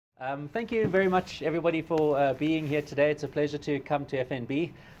Thank you very much, everybody, for being here today. It's a pleasure to come to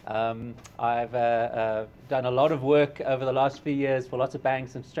FNB. I've done a lot of work over the last few years for lots of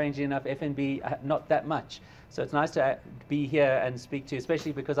banks, and strangely enough, FNB, not that much. So it's nice to be here and speak to you,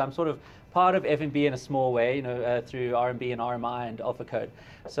 especially because I'm sort of part of FNB in a small way, through RMB and RMI and Alpha Code.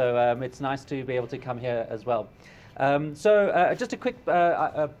 So it's nice to be able to come here as well. Just a quick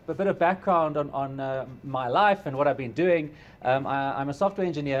a bit of background on my life and what I've been doing. I'm a software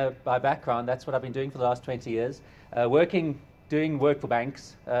engineer by background. That's what I've been doing for the last 20 years, doing work for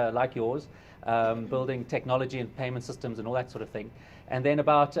banks like yours, building technology and payment systems and all that sort of thing. And then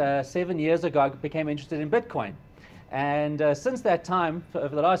about 7 years ago, I became interested in Bitcoin. And since that time,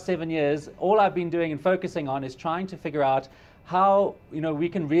 over the last 7 years, all I've been doing and focusing on is trying to figure out how we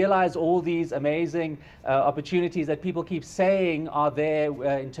can realize all these amazing opportunities that people keep saying are there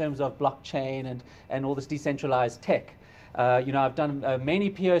in terms of blockchain and all this decentralized tech. I've done many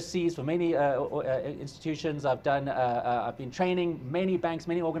POCs for many institutions. I've been training many banks,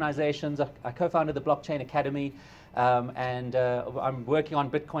 many organizations. I co-founded the Blockchain Academy, and I'm working on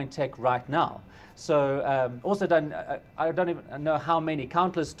Bitcoin tech right now. So also done, I don't even know how many,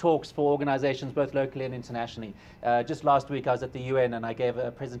 countless talks for organizations, both locally and internationally. Just last week I was at the UN and I gave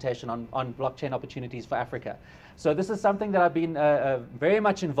a presentation on blockchain opportunities for Africa. So this is something that I've been very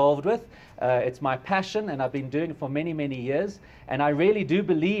much involved with. It's my passion, and I've been doing it for many, many years. And I really do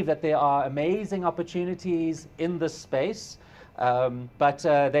believe that there are amazing opportunities in this space. But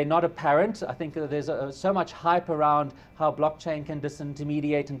they're not apparent. I think there's so much hype around how blockchain can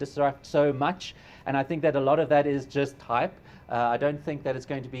disintermediate and disrupt so much, and I think that a lot of that is just hype. I don't think that it's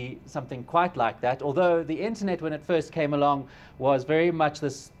going to be something quite like that, although the internet, when it first came along, was very much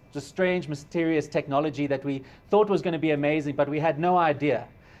this strange, mysterious technology that we thought was going to be amazing, but we had no idea.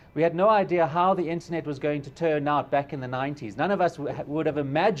 We had no idea how the internet was going to turn out back in the 90s. None of us would have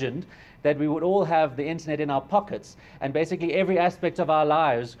imagined that we would all have the internet in our pockets, and basically every aspect of our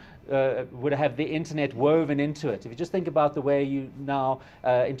lives would have the internet woven into it. If you just think about the way you now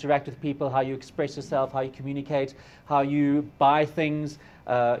interact with people, how you express yourself, how you communicate, how you buy things,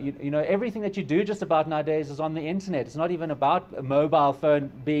 everything that you do just about nowadays is on the internet. It's not even about a mobile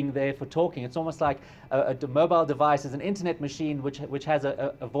phone being there for talking. It's almost like a mobile device is an internet machine which has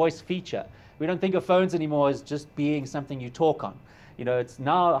a voice feature. We don't think of phones anymore as just being something you talk on. It's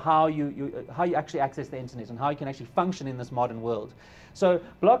now how you actually access the internet and how you can actually function in this modern world. So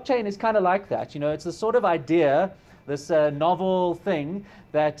blockchain is kind of like that. It's the sort of idea, this novel thing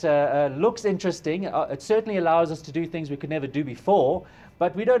that looks interesting. It certainly allows us to do things we could never do before,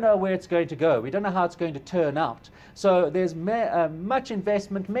 but we don't know where it's going to go. We don't know how it's going to turn out. So there's much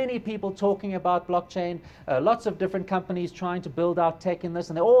investment, many people talking about blockchain, lots of different companies trying to build out tech in this,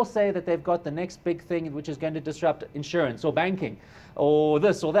 and they all say that they've got the next big thing which is going to disrupt insurance or banking or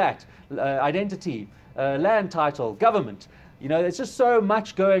this or that, identity, land title, government. There's just so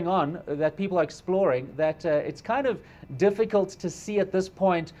much going on that people are exploring that it's kind of difficult to see at this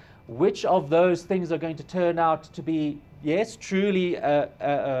point which of those things are going to turn out to be, yes, truly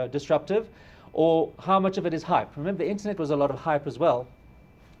disruptive, or how much of it is hype. Remember, the internet was a lot of hype as well.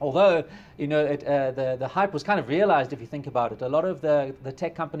 Although, the hype was kind of realized if you think about it. A lot of the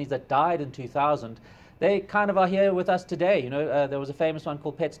tech companies that died in 2000, they kind of are here with us today. There was a famous one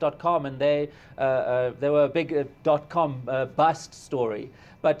called Pets.com, and they were a big .com bust story.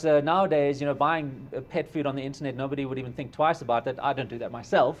 But nowadays, buying pet food on the internet, nobody would even think twice about that. I don't do that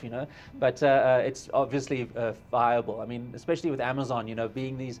myself, but it's obviously viable. I mean, especially with Amazon,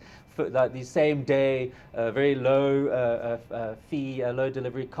 being these same day, very low fee, low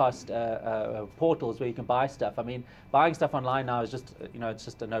delivery cost portals where you can buy stuff. I mean, buying stuff online now is just, it's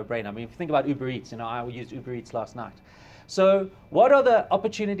just a no-brainer. I mean, if you think about Uber Eats, I used Uber Eats last night. So what are the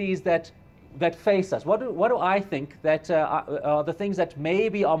opportunities that face us? What do I think that are the things that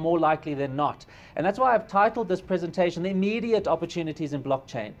maybe are more likely than not? And that's why I've titled this presentation, The Immediate Opportunities in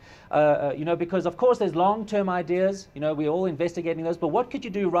Blockchain. Because of course there's long-term ideas, we're all investigating those, but what could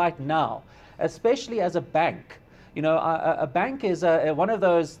you do right now, especially as a bank? A bank is one of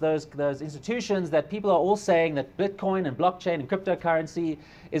those institutions that people are all saying that Bitcoin and blockchain and cryptocurrency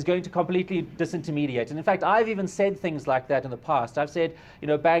is going to completely disintermediate. And in fact, I've even said things like that in the past. I've said,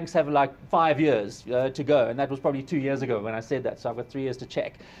 banks have like 5 years to go, and that was probably 2 years ago when I said that, so I've got 3 years to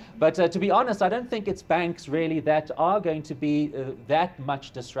check. But to be honest, I don't think it's banks really that are going to be that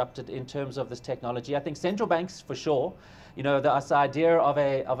much disrupted in terms of this technology. I think central banks for sure. This idea of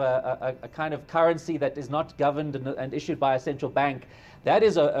a kind of currency that is not governed and issued by a central bank, that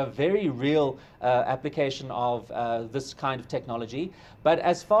is a very real application of this kind of technology. But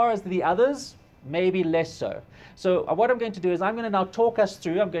as far as the others, maybe less so. So what I'm going to do is I'm going to now talk us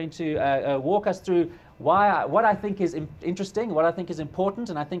through, I'm going to walk us through what I think is interesting, what I think is important,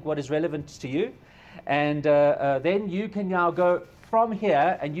 and I think what is relevant to you. And then you can now go from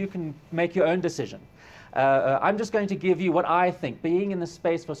here and you can make your own decision. I'm just going to give you what I think, being in the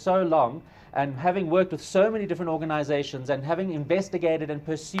space for so long and having worked with so many different organizations and having investigated and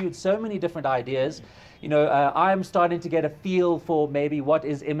pursued so many different ideas, you know, I'm starting to get a feel for maybe what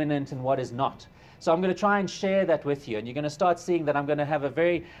is imminent and what is not. So I'm going to try and share that with you, and you're going to start seeing that I'm going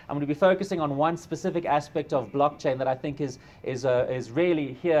to be focusing on one specific aspect of blockchain that I think is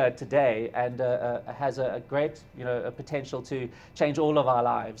really here today and has a great, you know, a potential to change all of our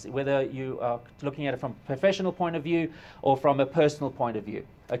lives, whether you are looking at it from a professional point of view or from a personal point of view.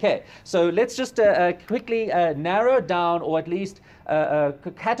 Okay, so let's just quickly narrow down, or at least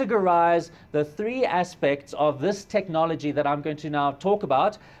categorize the three aspects of this technology that I'm going to now talk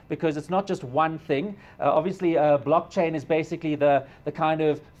about, because it's not just one thing. Obviously, blockchain is basically the kind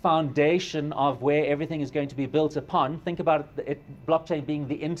of foundation of where everything is going to be built upon. Think about blockchain being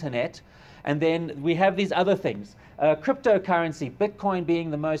the internet. And then we have these other things. Cryptocurrency, Bitcoin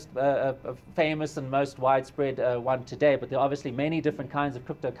being the most famous and most widespread one today, but there are obviously many different kinds of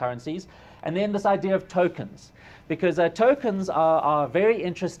cryptocurrencies. And then this idea of tokens, because tokens are very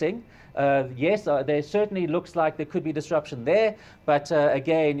interesting. Yes, there certainly looks like there could be disruption there, but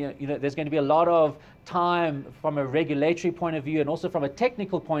again, you know, there's going to be a lot of time from a regulatory point of view and also from a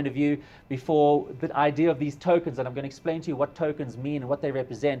technical point of view before the idea of these tokens, and I'm going to explain to you what tokens mean and what they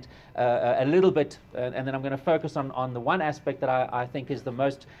represent a little bit, and then I'm going to focus on the one aspect that I think is the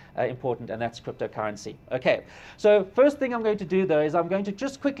most important, and that's cryptocurrency. Okay, so first thing I'm going to do though is I'm going to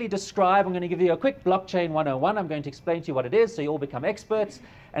just quickly describe, I'm going to give you a quick blockchain 101, I'm going to explain to you what it is so you all become experts,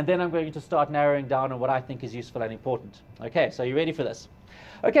 and then I'm going to start narrowing down on what I think is useful and important. Okay, so you ready for this?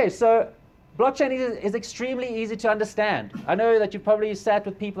 Okay, so blockchain is extremely easy to understand. I know that you've probably sat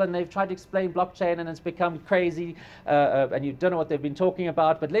with people and they've tried to explain blockchain and it's become crazy and you don't know what they've been talking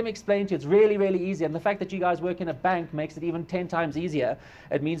about, but let me explain to you, it's really, really easy. And the fact that you guys work in a bank makes it even 10 times easier.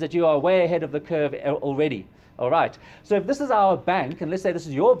 It means that you are way ahead of the curve already. All right, so if this is our bank, and let's say this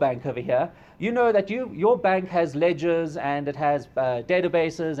is your bank over here, you know that your bank has ledgers and it has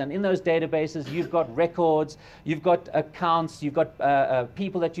databases, and in those databases you've got records, you've got accounts, you've got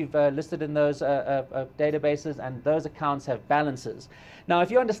people that you've listed in those databases, and those accounts have balances. Now, if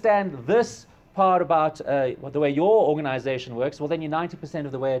you understand this part about the way your organization works, well, then you're 90%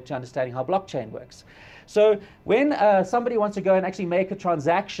 of the way to understanding how blockchain works. So when somebody wants to go and actually make a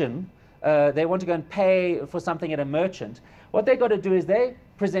transaction, they want to go and pay for something at a merchant, what they've got to do is they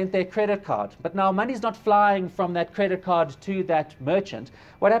present their credit card. But now money's not flying from that credit card to that merchant.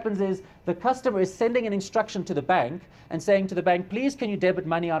 What happens is the customer is sending an instruction to the bank and saying to the bank, please can you debit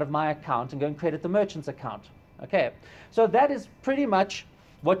money out of my account and go and credit the merchant's account. Okay, so that is pretty much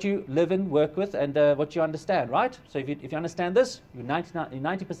what you live and work with and what you understand, right? So if you understand this, you're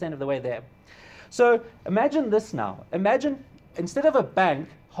 90% of the way there. So imagine this now. Imagine instead of a bank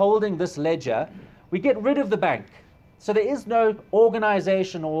holding this ledger, we get rid of the bank. So there is no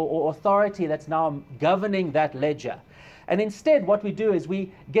organization or authority that's now governing that ledger. And instead what we do is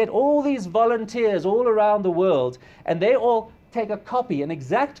we get all these volunteers all around the world, and they all take a copy, an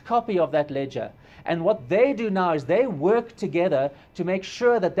exact copy of that ledger. And what they do now is they work together to make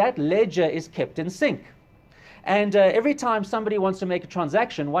sure that that ledger is kept in sync. And every time somebody wants to make a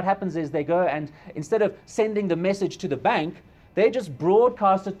transaction, what happens is they go and instead of sending the message to the bank, they just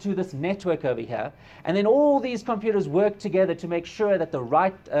broadcast it to this network over here. And then all these computers work together to make sure that the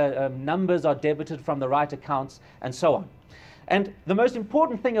right numbers are debited from the right accounts and so on. And the most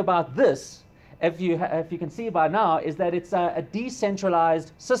important thing about this, if you can see by now, is that it's a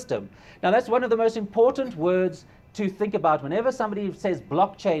decentralized system. Now that's one of the most important words to think about whenever somebody says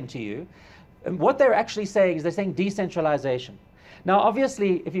blockchain to you. And what they're actually saying is they're saying decentralization. Now,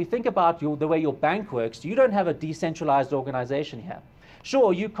 obviously, if you think about the way your bank works, you don't have a decentralized organization here.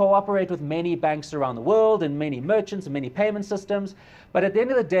 Sure, you cooperate with many banks around the world and many merchants and many payment systems, but at the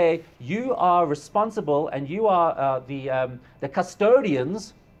end of the day, you are responsible and you are the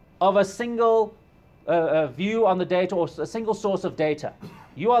custodians of a single view on the data or a single source of data.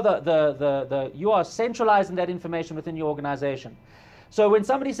 You are you are centralizing that information within your organization. So when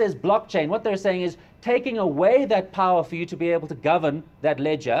somebody says blockchain, what they're saying is taking away that power for you to be able to govern that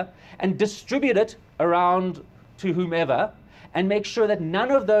ledger and distribute it around to whomever and make sure that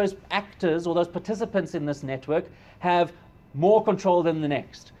none of those actors or those participants in this network have more control than the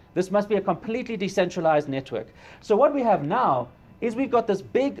next. This must be a completely decentralized network. So what we have now is we've got this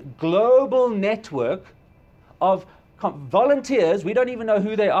big global network of volunteers, we don't even know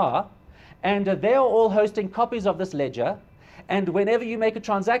who they are, And they are all hosting copies of this ledger. And whenever you make a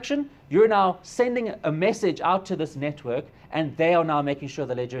transaction, you're now sending a message out to this network, and they are now making sure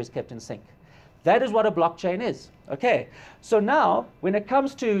the ledger is kept in sync. That is what a blockchain is. Okay, so now when it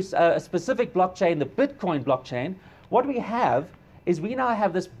comes to a specific blockchain, the Bitcoin blockchain, what we have is we now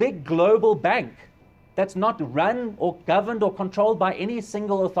have this big global bank that's not run or governed or controlled by any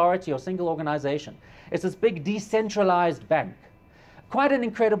single authority or single organization. It's this big decentralized bank. Quite an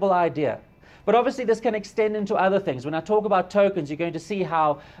incredible idea. But obviously this can extend into other things. When I talk about tokens, you're going to see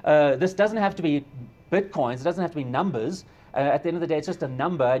how this doesn't have to be bitcoins, it doesn't have to be numbers. At the end of the day, it's just a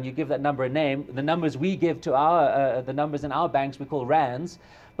number, and you give that number a name. The numbers we give to our, the numbers in our banks, we call rands.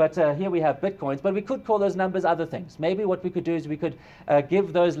 But here we have bitcoins, but we could call those numbers other things. Maybe what we could do is we could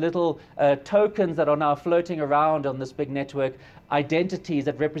give those little tokens that are now floating around on this big network identities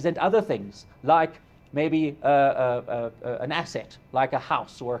that represent other things, like maybe an asset, like a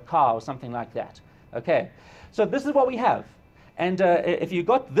house or a car or something like that. Okay, so this is what we have. And if you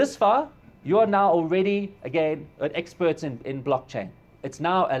got this far, you are now already, again, experts in blockchain. It's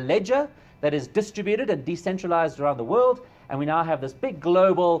now a ledger that is distributed and decentralized around the world, and we now have this big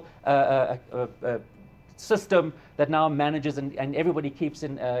global system that now manages and everybody keeps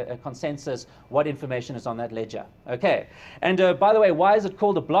in a consensus what information is on that ledger. Okay, and by the way, why is it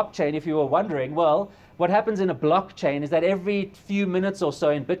called a blockchain, if you were wondering? Well, what happens in a blockchain is that every few minutes or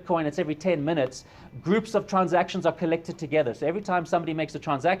so, in Bitcoin it's every 10 minutes, groups of transactions are collected together. So every time somebody makes a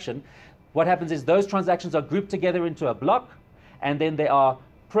transaction, what happens is those transactions are grouped together into a block, and then they are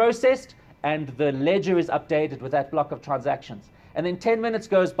processed, and the ledger is updated with that block of transactions. And then 10 minutes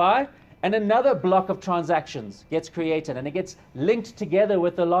goes by, and another block of transactions gets created, and it gets linked together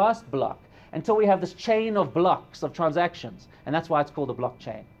with the last block until we have this chain of blocks of transactions. And that's why it's called a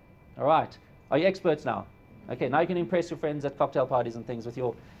blockchain. All right. Are you experts now? Okay, now you can impress your friends at cocktail parties and things with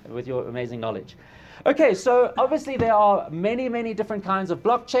your amazing knowledge. Okay, so obviously there are many, many different kinds of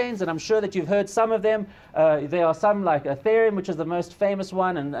blockchains, and I'm sure that you've heard some of them. There are some like Ethereum, which is the most famous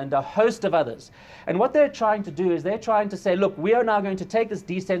one, and a host of others. And what they're trying to do is they're trying to say, look, we are now going to take this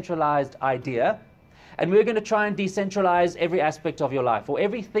decentralized idea, and we're going to try and decentralize every aspect of your life, or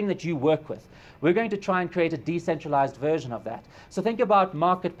everything that you work with. We're going to try and create a decentralized version of that. So think about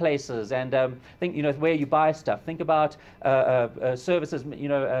marketplaces and think, where you buy stuff. Think about services,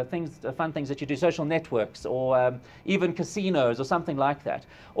 things, fun things that you do, social networks, or even casinos or something like that.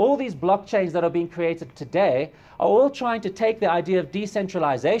 All these blockchains that are being created today are all trying to take the idea of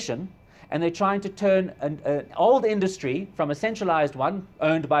decentralization, and they're trying to turn an old industry from a centralized one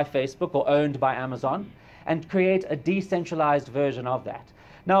owned by Facebook or owned by Amazon and create a decentralized version of that.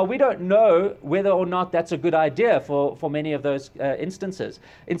 Now, we don't know whether or not that's a good idea for many of those instances.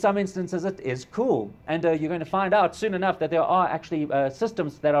 In some instances, it is cool. And you're going to find out soon enough that there are actually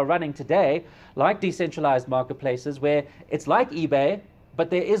systems that are running today, like decentralized marketplaces, where it's like eBay, but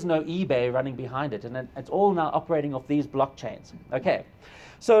there is no eBay running behind it. And it's all now operating off these blockchains. Okay.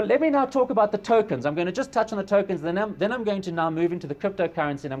 So let me now talk about the tokens. I'm going to just touch on the tokens, then I'm going to now move into the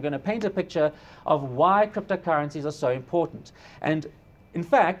cryptocurrency, and I'm going to paint a picture of why cryptocurrencies are so important. And in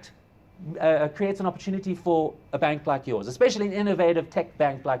fact, creates an opportunity for a bank like yours, especially an innovative tech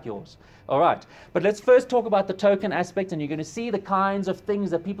bank like yours. All right, but let's first talk about the token aspect, and you're going to see the kinds of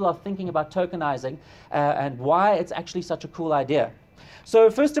things that people are thinking about tokenizing and why it's actually such a cool idea.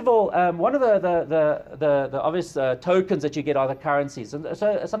 So first of all, one of the obvious tokens that you get are the currencies. And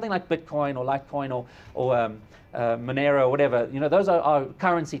so something like Bitcoin or Litecoin or Monero or whatever, those are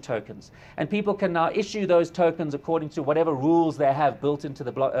currency tokens. And people can now issue those tokens according to whatever rules they have built into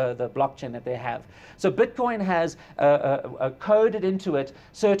the blockchain that they have. So Bitcoin has coded into it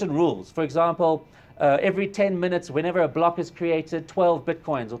certain rules. For example, every 10 minutes, whenever a block is created, 12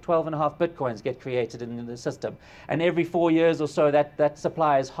 bitcoins or 12.5 bitcoins get created in the system. And every 4 years or so, that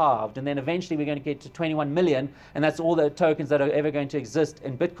supply is halved. And then eventually we're going to get to 21 million, and that's all the tokens that are ever going to exist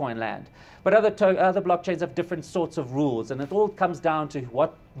in Bitcoin land. But other blockchains have different sorts of rules, and it all comes down to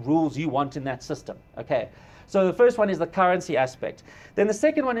what rules you want in that system. Okay. So the first one is the currency aspect. Then the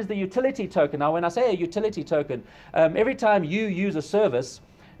second one is the utility token. Now, when I say a utility token, every time you use a service,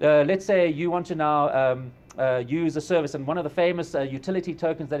 let's say you want to now use a service, and one of the famous utility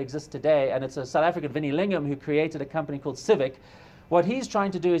tokens that exist today, and it's a South African, Vinnie Lingham, who created a company called Civic. What he's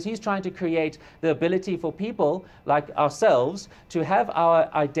trying to do is he's trying to create the ability for people like ourselves to have our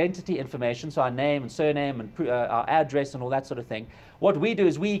identity information, so our name and surname and our address and all that sort of thing. What we do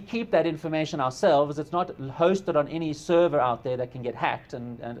is we keep that information ourselves. It's not hosted on any server out there that can get hacked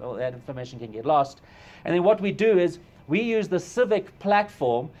and all that information can get lost. And then what we do is we use the Civic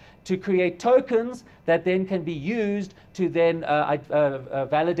platform to create tokens that then can be used to then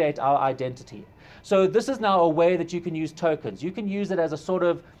validate our identity. So this is now a way that you can use tokens. You can use it as a sort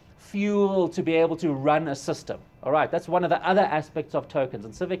of fuel to be able to run a system. All right, that's one of the other aspects of tokens,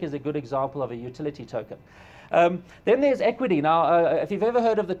 and Civic is a good example of a utility token. Then there's equity. Now, if you've ever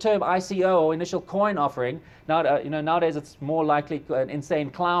heard of the term ICO, or initial coin offering, now nowadays it's more likely an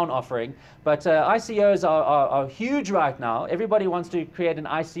insane clown offering, but ICOs are huge right now. Everybody wants to create an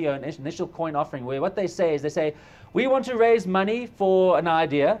ICO, an initial coin offering, where what they say is we want to raise money for an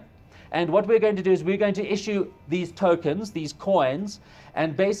idea, and what we're going to do is we're going to issue these tokens, these coins,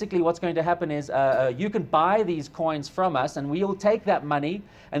 and basically what's going to happen is you can buy these coins from us, and we'll take that money,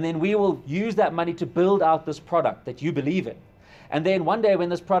 and then we will use that money to build out this product that you believe in. And then one day when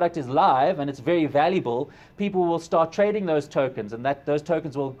this product is live and it's very valuable, people will start trading those tokens, and those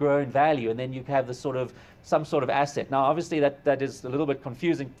tokens will grow in value, and then you have this some sort of asset. Now, obviously, that is a little bit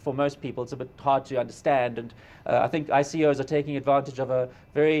confusing for most people. It's a bit hard to understand, and I think ICOs are taking advantage of a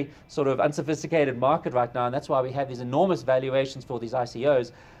very sort of unsophisticated market right now, and that's why we have these enormous valuations for these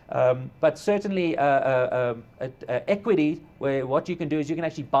ICOs. But certainly equity, where what you can do is you can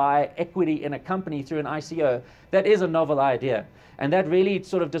actually buy equity in a company through an ICO, that is a novel idea. And that really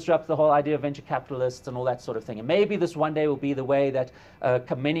sort of disrupts the whole idea of venture capitalists and all that sort of thing. And maybe this one day will be the way that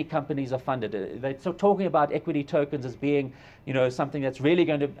many companies are funded. They're talking about equity tokens as being, something that's really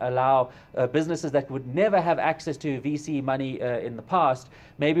going to allow businesses that would never have access to VC money in the past.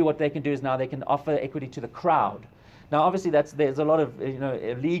 Maybe what they can do is now they can offer equity to the crowd. Now, obviously, there's a lot of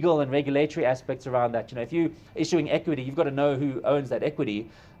legal and regulatory aspects around that. If you're issuing equity, you've got to know who owns that equity.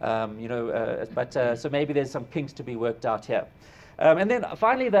 So maybe there's some kinks to be worked out here. And then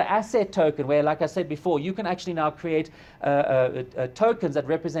finally, the asset token, where, like I said before, you can actually now create tokens that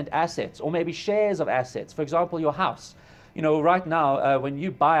represent assets, or maybe shares of assets. For example, your house. Right now, when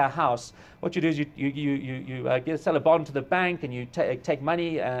you buy a house, what you do is you sell a bond to the bank, and you take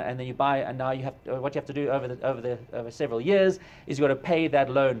money, and then you buy. And now what you have to do over several years is you've got to pay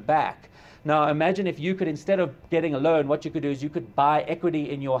that loan back. Now, imagine if you could, instead of getting a loan, what you could do is you could buy equity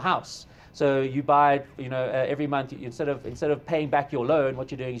in your house. So you buy, every month, instead of paying back your loan,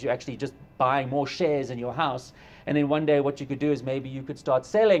 what you're doing is you're actually just buying more shares in your house. And then one day, what you could do is maybe you could start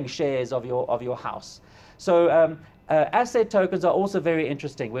selling shares of your house. So asset tokens are also very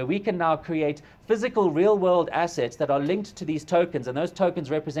interesting, where we can now create physical real-world assets that are linked to these tokens, and those tokens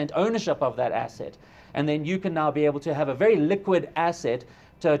represent ownership of that asset. And then you can now be able to have a very liquid asset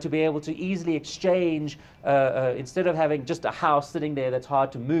to be able to easily exchange, instead of having just a house sitting there that's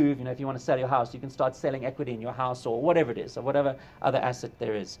hard to move. If you want to sell your house, you can start selling equity in your house, or whatever it is, or whatever other asset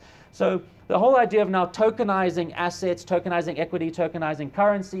there is. So the whole idea of now tokenizing assets, tokenizing equity, tokenizing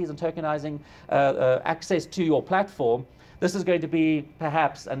currencies, and tokenizing access to your platform, this is going to be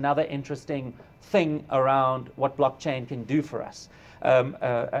perhaps another interesting thing around what blockchain can do for us.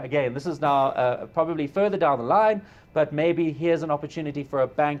 Again, this is now probably further down the line, but maybe here's an opportunity for a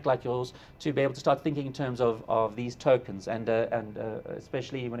bank like yours to be able to start thinking in terms of these tokens, and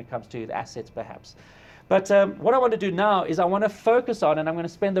especially when it comes to the assets, perhaps. But what I want to do now is I want to focus on, and I'm going to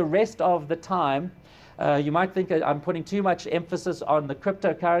spend the rest of the time. You might think I'm putting too much emphasis on the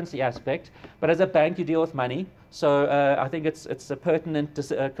cryptocurrency aspect, but as a bank, you deal with money. So I think it's a pertinent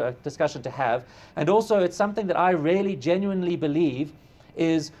discussion to have. And also, it's something that I really genuinely believe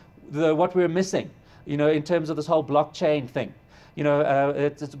is what we're missing, in terms of this whole blockchain thing.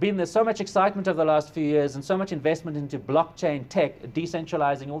 There's so much excitement over the last few years, and so much investment into blockchain tech,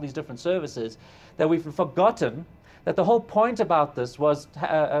 decentralizing all these different services, that we've forgotten that the whole point about this was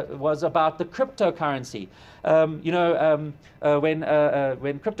about the cryptocurrency. When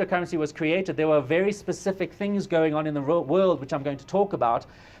cryptocurrency was created, there were very specific things going on in the world, which I'm going to talk about,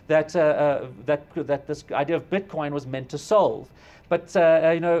 that this idea of Bitcoin was meant to solve. But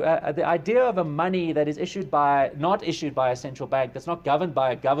the idea of a money that is not issued by a central bank, that's not governed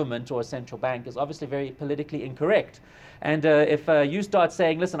by a government or a central bank, is obviously very politically incorrect. And if you start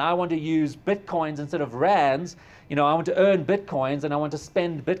saying, listen, I want to use Bitcoins instead of rands, I want to earn Bitcoins and I want to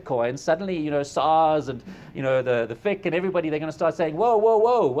spend Bitcoins, suddenly, SARS and, the FIC and everybody, they're going to start saying, whoa, whoa,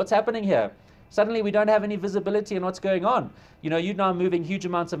 whoa, what's happening here? Suddenly we don't have any visibility in what's going on. You're now moving huge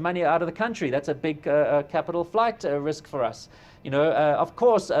amounts of money out of the country. That's a big capital flight risk for us. Of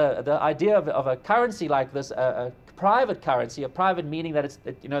course, the idea of a currency like this, private currency, a private meaning that it's,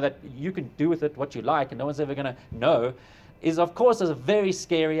 that you can do with it what you like and no one's ever going to know, is of course a very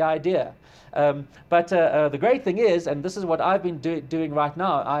scary idea. But the great thing is, and this is what I've been doing right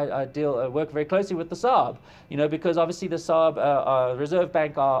now, I work very closely with the SARB, because obviously the SARB, Reserve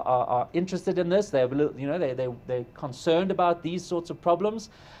Bank, are interested in this. They're concerned about these sorts of problems,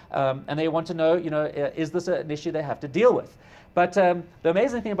 and they want to know, is this an issue they have to deal with? But the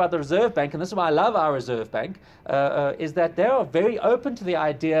amazing thing about the Reserve Bank, and this is why I love our Reserve Bank, is that they are very open to the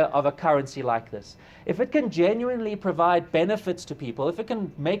idea of a currency like this. If it can genuinely provide benefits to people, if it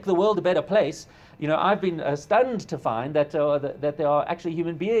can make the world a better place, I've been stunned to find that there are actually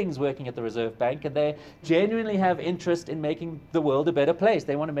human beings working at the Reserve Bank, and they genuinely have interest in making the world a better place.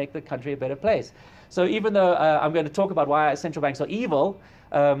 They want to make the country a better place. So even though I'm going to talk about why central banks are evil,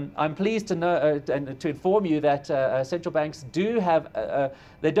 I'm pleased to know and to inform you that central banks do have,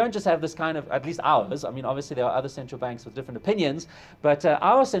 they don't just have this kind of, at least ours, I mean obviously there are other central banks with different opinions, but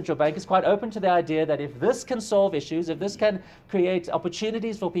our central bank is quite open to the idea that if this can solve issues, if this can create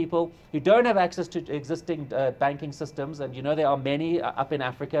opportunities for people who don't have access to existing banking systems, and there are many up in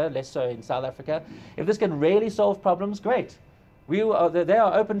Africa, less so in South Africa, if this can really solve problems, great. They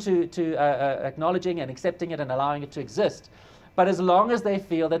are open to acknowledging and accepting it and allowing it to exist. But as long as they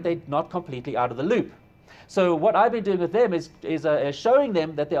feel that they're not completely out of the loop. So what I've been doing with them is showing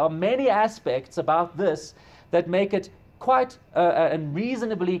them that there are many aspects about this that make it quite and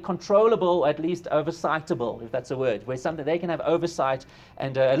reasonably controllable, at least oversightable, if that's a word, where something they can have oversight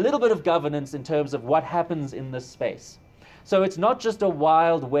and a little bit of governance in terms of what happens in this space. So it's not just a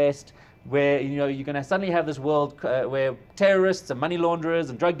wild west where you're going to suddenly have this world where terrorists and money launderers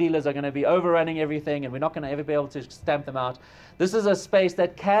and drug dealers are going to be overrunning everything, and we're not going to ever be able to stamp them out. This is a space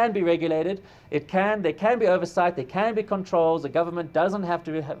that can be regulated. There can be oversight. There can be controls. The government doesn't have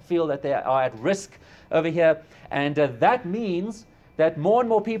to feel that they are at risk over here, and that means that more and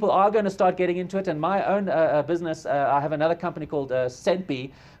more people are going to start getting into it. And my own business, I have another company called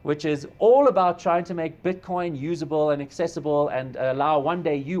Centbee, which is all about trying to make Bitcoin usable and accessible and allow one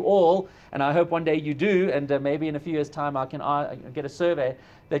day you all, and I hope one day you do, and maybe in a few years' time I can get a survey,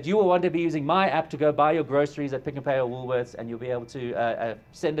 that you will one day be using my app to go buy your groceries at Pick n Pay or Woolworths, and you'll be able to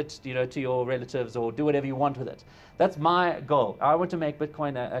send it to your relatives or do whatever you want with it. That's my goal. I want to make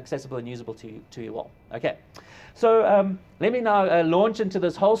Bitcoin accessible and usable to you all. Okay. So let me now launch into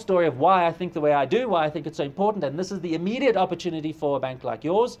this whole story of why I think the way I do, why I think it's so important, and this is the immediate opportunity for a bank like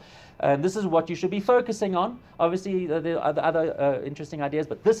yours, and this is what you should be focusing on. Obviously, there are other interesting ideas,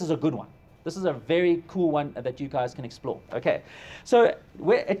 but this is a good one. This is a very cool one that you guys can explore. Okay, so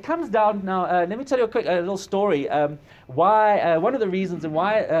where it comes down now, let me tell you a little story. Why one of the reasons and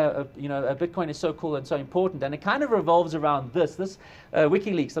why Bitcoin is so cool and so important, and it kind of revolves around this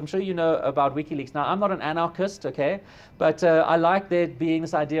WikiLeaks. I'm sure you know about WikiLeaks. Now, I'm not an anarchist, okay, but I like there being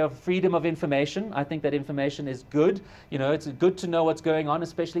this idea of freedom of information. I think that information is good. It's good to know what's going on,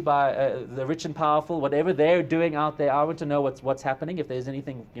 especially by the rich and powerful. Whatever they're doing out there, I want to know what's happening, if there's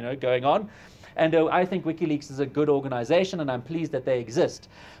anything going on. And I think WikiLeaks is a good organization, and I'm pleased that they exist.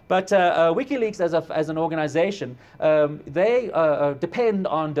 But WikiLeaks as an organization, they depend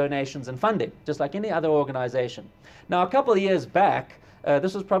on donations and funding, just like any other organization. Now, a couple of years back,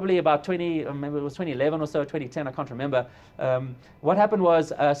 this was probably about maybe it was 2011 or so, 2010, I can't remember. What happened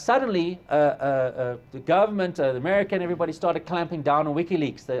was suddenly the government, the American, everybody started clamping down on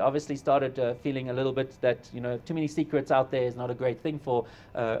WikiLeaks. They obviously started feeling a little bit that too many secrets out there is not a great thing for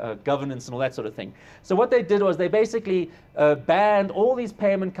governance and all that sort of thing. So what they did was they basically banned all these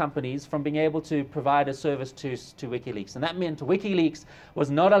payment companies from being able to provide a service to WikiLeaks. And that meant WikiLeaks was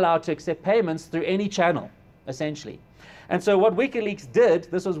not allowed to accept payments through any channel, essentially. And so what WikiLeaks did,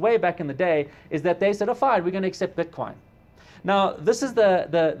 this was way back in the day, is that they said, oh fine, we're going to accept Bitcoin. Now, this is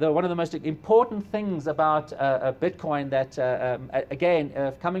one of the most important things about Bitcoin that, again,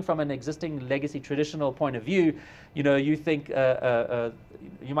 coming from an existing legacy traditional point of view, you think,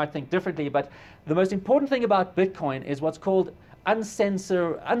 you might think differently, but the most important thing about Bitcoin is what's called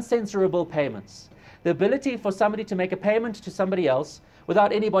uncensorable payments. The ability for somebody to make a payment to somebody else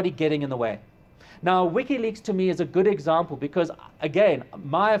without anybody getting in the way. Now, WikiLeaks to me is a good example because, again,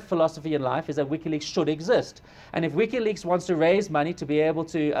 my philosophy in life is that WikiLeaks should exist. And if WikiLeaks wants to raise money to be able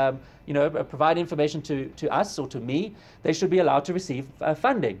to, provide information to us or to me, they should be allowed to receive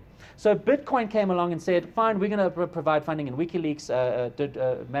funding. So Bitcoin came along and said, fine, we're going to provide funding, and WikiLeaks did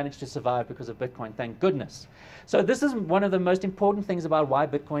manage to survive because of Bitcoin, thank goodness. So this is one of the most important things about why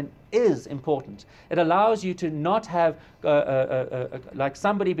Bitcoin is important. It allows you to not have like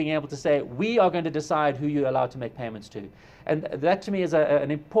somebody being able to say, we are going to decide who you're allowed to make payments to. And that to me is an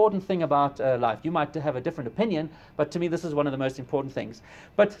important thing about life. You might have a different opinion, but to me this is one of the most important things.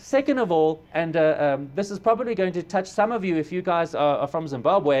 But second of all, and this is probably going to touch some of you if you guys are from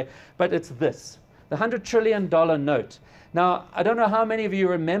Zimbabwe, but it's this, the $100 trillion note. Now, I don't know how many of you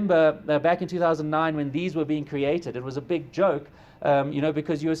remember back in 2009 when these were being created. It was a big joke,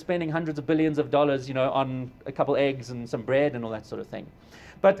 because you were spending hundreds of billions of dollars, on a couple eggs and some bread and all that sort of thing.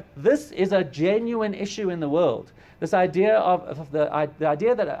 But this is a genuine issue in the world. This idea of the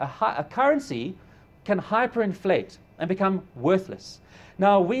idea that a currency can hyperinflate and become worthless.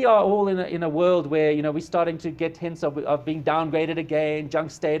 Now, we are all in a world where, we're starting to get hints of being downgraded again,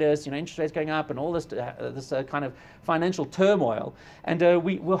 junk status, interest rates going up and all this kind of financial turmoil. And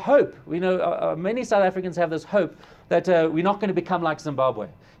we will hope, many South Africans have this hope that we're not going to become like Zimbabwe.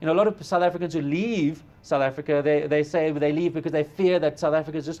 A lot of South Africans who leave South Africa, they say they leave because they fear that South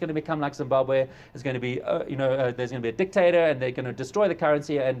Africa is just going to become like Zimbabwe. There's going to be, there's going to be a dictator, and they're going to destroy the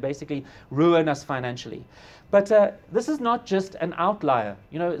currency and basically ruin us financially. But this is not just an outlier.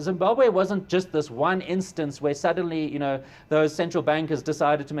 Zimbabwe wasn't just this one instance where suddenly, those central bankers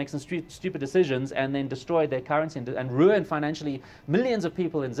decided to make some stupid decisions and then destroyed their currency and ruined financially millions of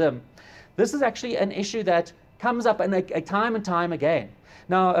people in Zim. This is actually an issue that comes up time and time again.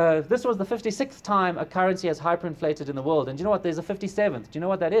 Now, this was the 56th time a currency has hyperinflated in the world. And do you know what? There's a 57th. Do you know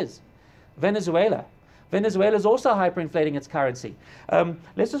what that is? Venezuela. Venezuela is also hyperinflating its currency.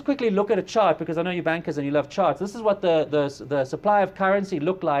 Let's just quickly look at a chart, because I know you're bankers and you love charts. This is what the supply of currency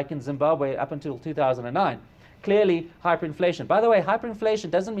looked like in Zimbabwe up until 2009. Clearly, hyperinflation. By the way,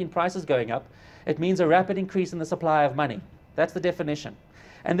 hyperinflation doesn't mean prices going up. It means a rapid increase in the supply of money. That's the definition.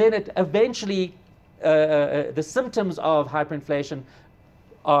 And then it eventually, the symptoms of hyperinflation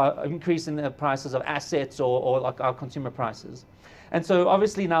are increasing the prices of assets or like our consumer prices. And so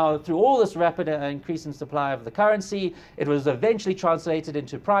obviously now, through all this rapid increase in supply of the currency, it was eventually translated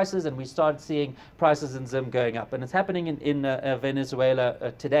into prices, and we started seeing prices in Zim going up. And it's happening in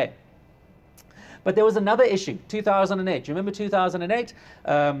Venezuela today. But there was another issue, 2008. Do you remember 2008?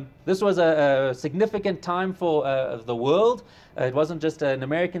 This was a significant time for the world. It wasn't just an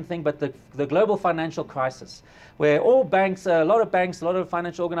American thing, but the global financial crisis, where all banks, a lot of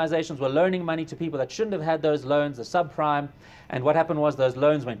financial organizations were loaning money to people that shouldn't have had those loans, the subprime. And what happened was those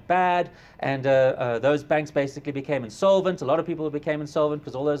loans went bad, and those banks basically became insolvent. A lot of people became insolvent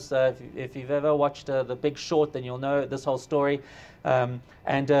because all those, if you've ever watched The Big Short, then you'll know this whole story.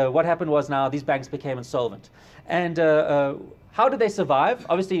 What happened was now these banks became insolvent. And how did they survive?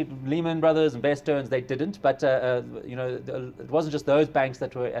 Obviously, Lehman Brothers and Bear Stearns, they didn't, but it wasn't just those banks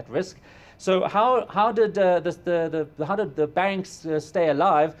that were at risk. So how did the banks stay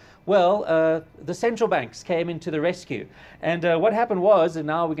alive? Well, the central banks came into the rescue. And what happened was, and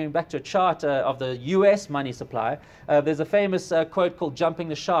now we're going back to a chart of the US money supply. There's a famous quote called jumping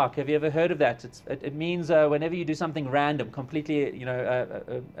the shark. Have you ever heard of that? It means whenever you do something random, completely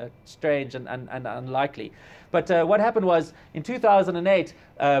strange and unlikely. But what happened was, in 2008,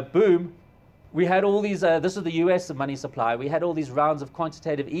 boom, we had all these, this is the US money supply, we had all these rounds of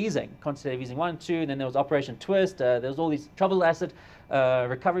quantitative easing 1, 2, and then there was Operation Twist, there was all these troubled asset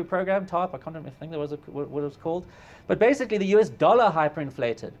recovery program, TARP, I can't remember, I think that was what it was called. But basically the US dollar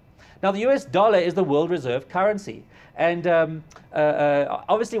hyperinflated. Now the US dollar is the world reserve currency. And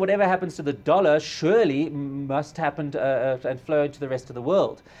obviously whatever happens to the dollar surely must happen and flow into the rest of the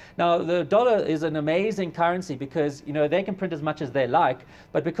world. Now the dollar is an amazing currency because they can print as much as they like,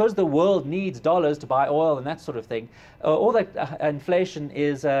 but because the world needs dollars to buy oil and that sort of thing, all that inflation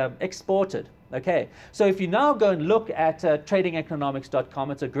is exported. Okay, so if you now go and look at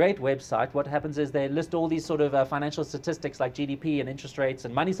tradingeconomics.com, it's a great website. What happens is they list all these sort of financial statistics like GDP and interest rates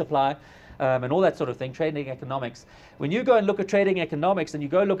and money supply and all that sort of thing, trading economics. When you go and look at trading economics and you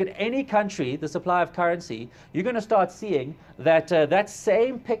go look at any country, the supply of currency, you're going to start seeing that that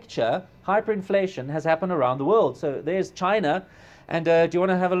same picture, hyperinflation, has happened around the world. So there's China, and do you want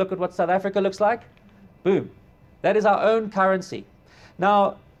to have a look at what South Africa looks like? Boom. That is our own currency.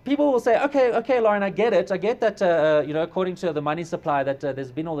 Now, people will say, okay, Lorien, I get it. I get that, according to the money supply, that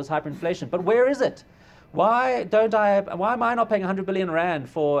there's been all this hyperinflation. But where is it? Why am I not paying 100 billion rand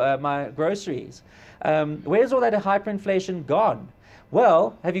for my groceries? Where's all that hyperinflation gone?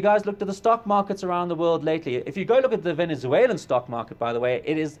 Well, have you guys looked at the stock markets around the world lately? If you go look at the Venezuelan stock market, by the way,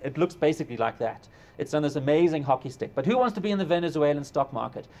 it looks basically like that. It's done this amazing hockey stick. But who wants to be in the Venezuelan stock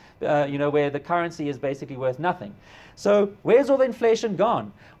market, where the currency is basically worth nothing? So where's all the inflation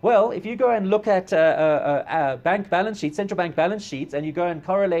gone? Well, if you go and look at bank balance sheets, central bank balance sheets, and you go and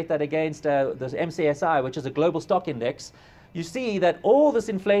correlate that against the MCSI, which is a global stock index, you see that all this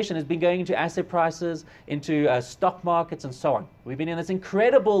inflation has been going into asset prices, into stock markets, and so on. We've been in this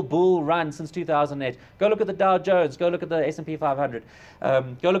incredible bull run since 2008. Go look at the Dow Jones, go look at the S&P 500,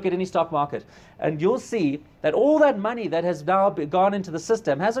 go look at any stock market, and you'll see that all that money that has now gone into the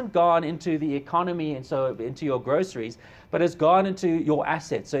system hasn't gone into the economy and so into your groceries, but has gone into your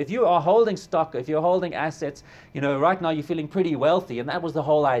assets. So if you are holding stock, if you're holding assets, right now you're feeling pretty wealthy, and that was the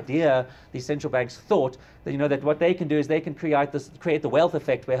whole idea these central banks thought, that, that what they can do is they can create the wealth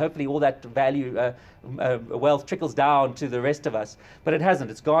effect where hopefully all that value, wealth trickles down to the rest of us. But it hasn't.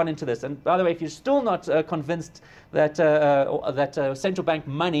 It's gone into this. And by the way, if you're still not convinced that central bank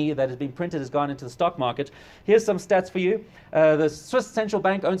money that has been printed has gone into the stock market, here's some stats for you. The Swiss central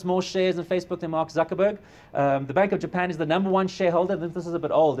bank owns more shares in Facebook than Mark Zuckerberg. The Bank of Japan is the #1 shareholder. This is a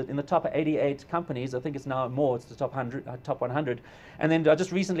bit old. In the top 88 companies, I think it's now more. It's the top 100. And then I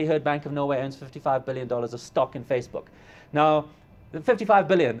just recently heard Bank of Norway owns $55 billion of stock in Facebook. Now, 55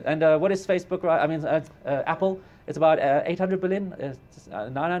 billion. And what is Facebook? Right? I mean, Apple. It's about 800 billion,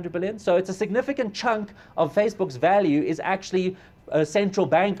 900 billion. So it's a significant chunk of Facebook's value is actually central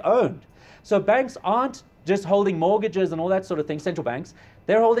bank owned. So banks aren't just holding mortgages and all that sort of thing, central banks.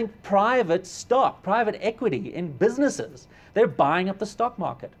 They're holding private stock, private equity in businesses. They're buying up the stock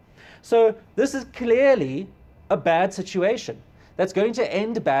market. So this is clearly a bad situation that's going to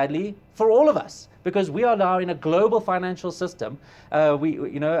end badly for all of us, because we are now in a global financial system.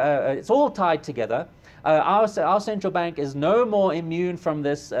 It's all tied together. Our central bank is no more immune from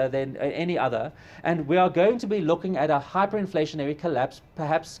this than any other, and we are going to be looking at a hyperinflationary collapse,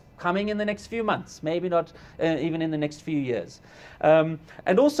 perhaps coming in the next few months, maybe not even in the next few years.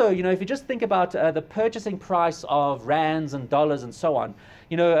 And also, if you just think about the purchasing price of rands and dollars and so on,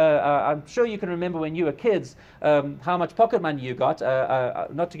 I'm sure you can remember when you were kids how much pocket money you got.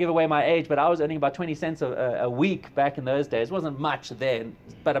 Not to give away my age, but I was earning about 20 cents a week back in those days. It wasn't much then,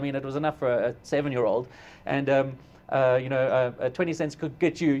 but I mean, it was enough for a 7-year-old. And 20 cents could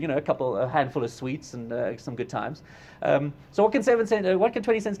get you, a handful of sweets and some good times. So what can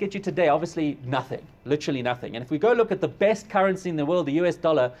 20 cents get you today? Obviously nothing, literally nothing. And if we go look at the best currency in the world, the US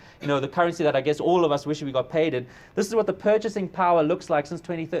dollar, the currency that I guess all of us wish we got paid in, this is what the purchasing power looks like since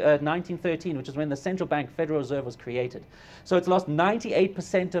 1913, which is when the central bank Federal Reserve was created. So it's lost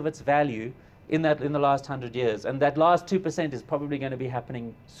 98% of its value in the last 100 years. And that last 2% is probably going to be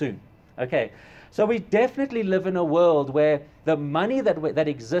happening soon. Okay. So we definitely live in a world where the money that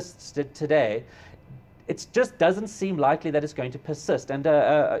exists today, it just doesn't seem likely that it's going to persist. And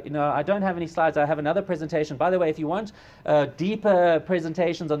I don't have any slides. I have another presentation. By the way, if you want deeper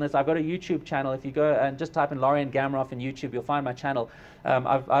presentations on this, I've got a YouTube channel. If you go and just type in Lorien Gamaroff in YouTube, you'll find my channel.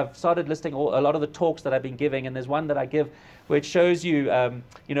 I've started listing a lot of the talks that I've been giving, and there's one that I give which shows you,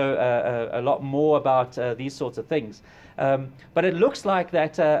 a lot more about these sorts of things. But it looks like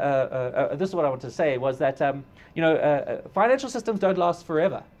that, this is what I want to say, was that, financial systems don't last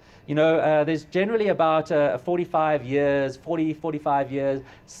forever. There's generally about a 45 years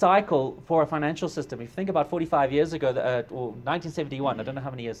cycle for a financial system. If you think about 45 years ago, or 1971, I don't know how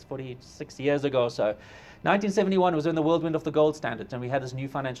many years, 46 years ago or so, 1971 was when the world went off the gold standard, and we had this new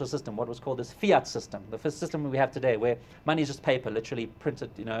financial system, what was called this fiat system, the first system we have today, where money is just paper, literally printed,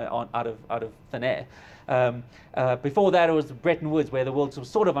 out of thin air. Before that, it was Bretton Woods, where the world was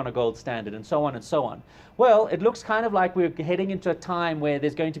sort of on a gold standard, and so on and so on. Well, it looks kind of like we're heading into a time where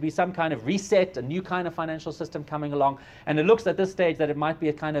there's going to be some kind of reset, a new kind of financial system coming along, and it looks at this stage that it might be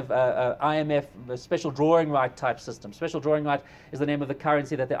a kind of IMF, a special drawing right type system. Special drawing right is the name of the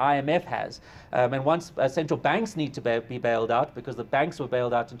currency that the IMF has. And once central banks need to be bailed out, because the banks were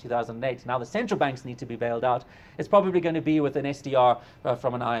bailed out in 2008, now the central banks need to be bailed out, it's probably going to be with an SDR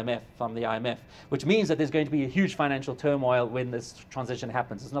from the IMF, which means that there's going to be a huge financial turmoil when this transition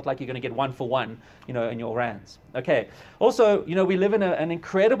happens. It's not like you're going to get one for one, in your rands. Okay. Also, we live in an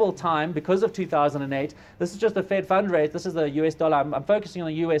incredible time because of 2008. This is just the Fed fund rate. This is the US dollar. I'm focusing on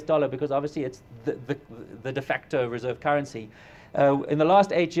the US dollar because obviously it's the de facto reserve currency. In the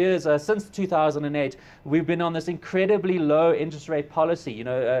last 8 years, since 2008, we've been on this incredibly low interest rate policy,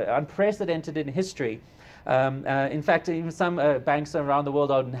 unprecedented in history. In fact, even some banks around the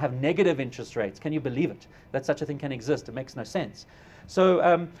world have negative interest rates. Can you believe it? That such a thing can exist. It makes no sense.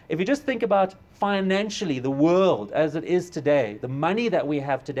 So if you just think about financially the world as it is today, the money that we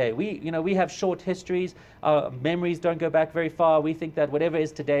have today, we have short histories, our memories don't go back very far. We think that whatever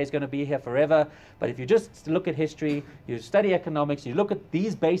is today is going to be here forever. But if you just look at history, you study economics, you look at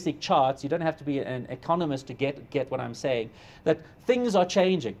these basic charts, you don't have to be an economist to get what I'm saying, that things are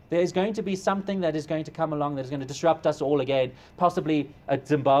changing. There's going to be something that is going to come along that is going to disrupt us all again, possibly a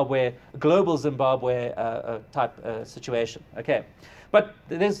global Zimbabwe type situation. Okay. But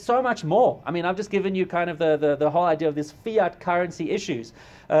there's so much more. I mean, I've just given you kind of the whole idea of this fiat currency issues.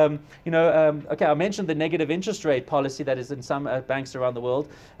 Okay, I mentioned the negative interest rate policy that is in some banks around the world.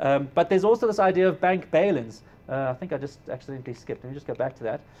 But there's also this idea of bank bail-ins. I think I just accidentally skipped. Let me just go back to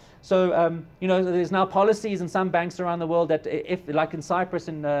that. So, there's now policies in some banks around the world that if, like in Cyprus,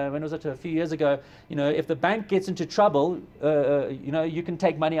 when was it, a few years ago, if the bank gets into trouble, you can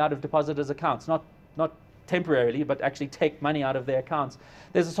take money out of depositors' accounts, not temporarily, but actually take money out of their accounts.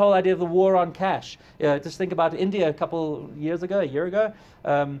 There's this whole idea of the war on cash. Just think about India a year ago,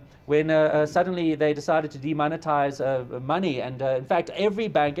 when suddenly they decided to demonetize money. And in fact,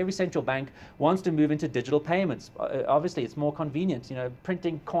 every central bank wants to move into digital payments. Obviously, it's more convenient.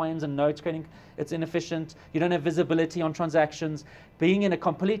 Printing coins and notes, it's inefficient. You don't have visibility on transactions. Being in a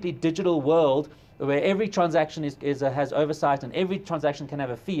completely digital world, where every transaction has oversight and every transaction can have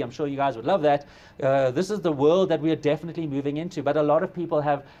a fee. I'm sure you guys would love that. This is the world that we are definitely moving into, but a lot of people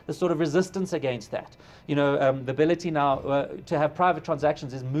have this sort of resistance against that. The ability now to have private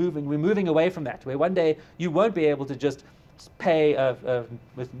transactions is moving. We're moving away from that, where one day you won't be able to just pay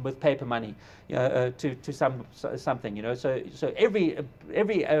with paper money to something. So every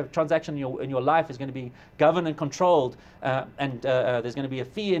transaction in your life is going to be governed and controlled, and there's going to be a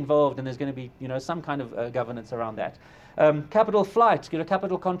fee involved, and there's going to be some kind of governance around that. Capital flight,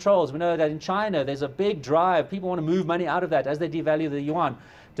 capital controls. We know that in China there's a big drive. People want to move money out of that as they devalue the yuan.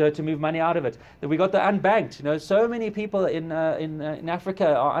 To move money out of it. We got the unbanked. So many people in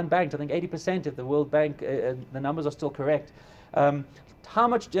Africa are unbanked. I think 80%, if the World Bank, the numbers are still correct. How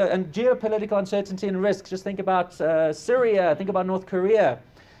much and geopolitical uncertainty and risks. Just think about Syria. Think about North Korea.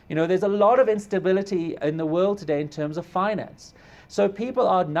 There's a lot of instability in the world today in terms of finance. So people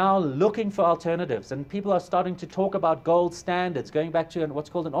are now looking for alternatives, and people are starting to talk about gold standards, going back to what's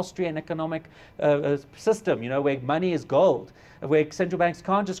called an Austrian economic system, where money is gold, where central banks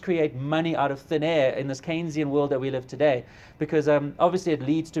can't just create money out of thin air in this Keynesian world that we live today, because obviously it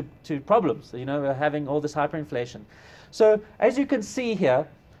leads to problems, having all this hyperinflation. So as you can see here,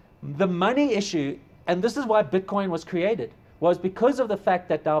 the money issue, and this is why Bitcoin was created, was because of the fact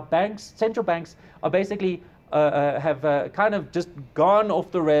that our central banks are basically have kind of just gone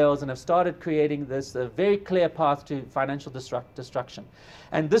off the rails and have started creating this very clear path to financial destruction.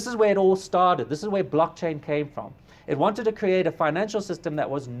 And this is where it all started. This is where blockchain came from. It wanted to create a financial system that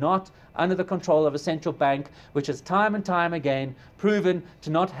was not under the control of a central bank, which has time and time again proven to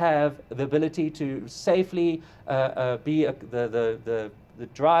not have the ability to safely be the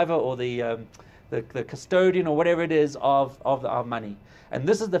driver or the custodian or whatever it is of our money. And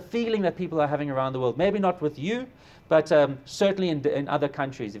this is the feeling that people are having around the world. Maybe not with you, but certainly in other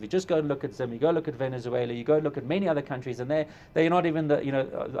countries. If you just go and look at Zim, you go look at Venezuela, you go look at many other countries, and they're not even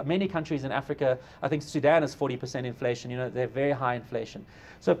many countries in Africa. I think Sudan is 40% inflation. They're very high inflation.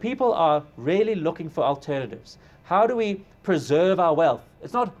 So people are really looking for alternatives. How do we preserve our wealth?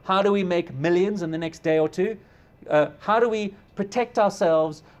 It's not how do we make millions in the next day or two. How do we protect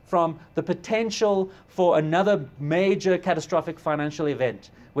ourselves from the potential for another major catastrophic financial event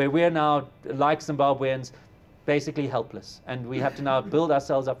where we're now, like Zimbabweans, basically helpless, and we have to now build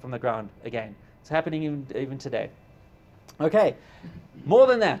ourselves up from the ground again. It's happening even today. Okay, more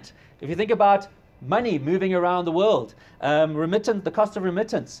than that, if you think about money moving around the world, the cost of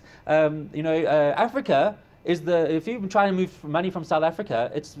remittance, Africa is if you've been trying to move money from South Africa,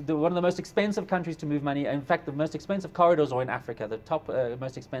 it's one of the most expensive countries to move money. In fact, the most expensive corridors are in Africa, the top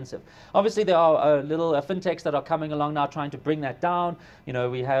most expensive. Obviously, there are little fintechs that are coming along now trying to bring that down.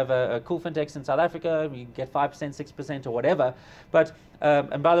 We have cool fintechs in South Africa. We get 5%, 6% or whatever. But,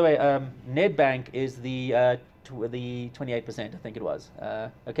 and by the way, Nedbank is the 28%, I think it was.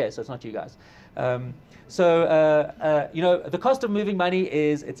 Okay, so it's not you guys. The cost of moving money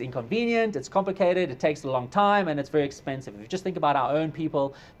it's inconvenient, it's complicated, it takes a long time, and it's very expensive. If you just think about our own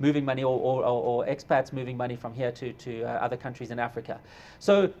people moving money or expats moving money from here to other countries in Africa.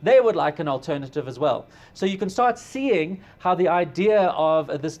 So they would like an alternative as well. So you can start seeing how the idea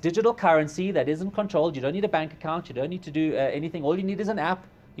of this digital currency that isn't controlled, you don't need a bank account, you don't need to do anything, all you need is an app.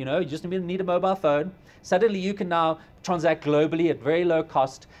 You just need a mobile phone. Suddenly you can now transact globally at very low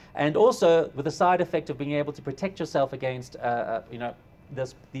cost, and also with the side effect of being able to protect yourself against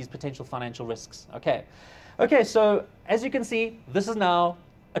these potential financial risks. Okay, so as you can see, this is now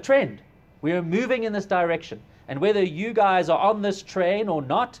a trend. We are moving in this direction, and whether you guys are on this train or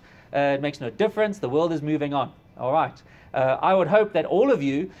not, it makes no difference. The world is moving on. All right. I would hope that all of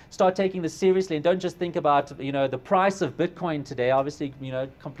you start taking this seriously and don't just think about, the price of Bitcoin today. Obviously,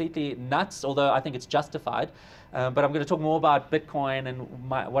 completely nuts, although I think it's justified. But I'm going to talk more about Bitcoin and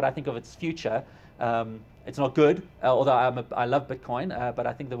what I think of its future. It's not good, although I love Bitcoin, but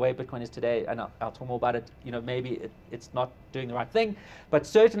I think the way Bitcoin is today, and I'll talk more about it, maybe it's not doing the right thing, but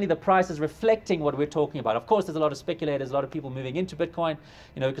certainly the price is reflecting what we're talking about. Of course, there's a lot of speculators, a lot of people moving into Bitcoin,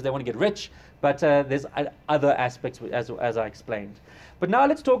 because they want to get rich, but there's other aspects as I explained. But now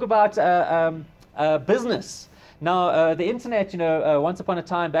let's talk about business. Now, the internet, once upon a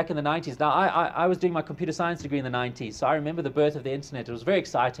time back in the 90s, now I was doing my computer science degree in the 90s, so I remember the birth of the internet. It was very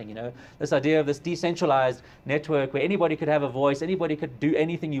exciting, this idea of this decentralized network where anybody could have a voice, anybody could do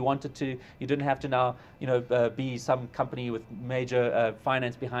anything you wanted to. You didn't have to now, be some company with major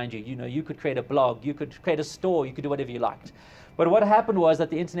finance behind you. You could create a blog, you could create a store, you could do whatever you liked. But what happened was that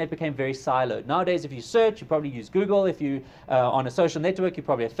the internet became very siloed. Nowadays, if you search, you probably use Google. If you on a social network, you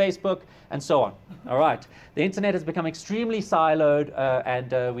probably have Facebook, and so on. All right. The internet has become extremely siloed,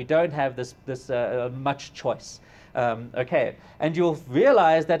 and we don't have this much choice. Okay, and you'll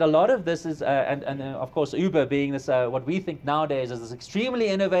realize that a lot of this is, and of course Uber being this, what we think nowadays is this extremely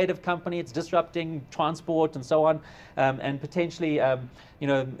innovative company. It's disrupting transport and so on, and potentially,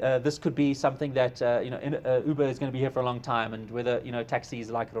 this could be something that Uber is going to be here for a long time, and whether taxis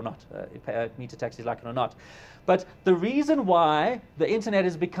like it or not, meter taxis like it or not. But the reason why the internet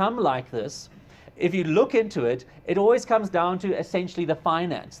has become like this, if you look into it, it always comes down to essentially the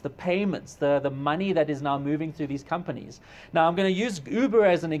finance, the payments, the money that is now moving through these companies. Now, I'm going to use Uber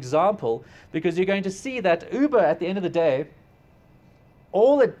as an example because you're going to see that Uber, at the end of the day,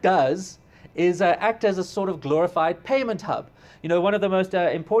 all it does is act as a sort of glorified payment hub. One of the most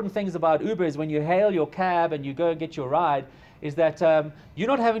important things about Uber is when you hail your cab and you go and get your ride, is that you're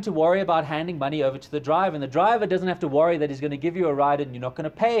not having to worry about handing money over to the driver, and the driver doesn't have to worry that he's going to give you a ride and you're not going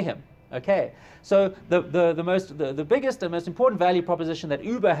to pay him. Okay, so the biggest and most important value proposition that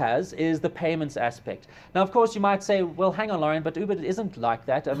Uber has is the payments aspect. Now, of course, you might say, well, hang on, Lorien, but Uber isn't like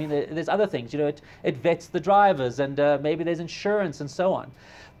that. I mean, there's other things. It vets the drivers, and maybe there's insurance and so on.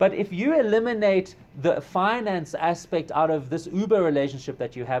 But if you eliminate the finance aspect out of this Uber relationship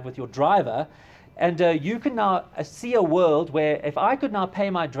that you have with your driver, and you can now see a world where if I could now pay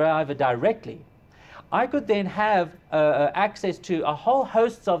my driver directly, I could then have access to a whole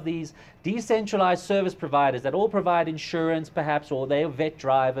host of these decentralized service providers that all provide insurance, perhaps, or they vet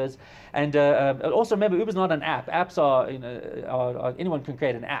drivers. And also remember, Uber's not an app. Apps are anyone can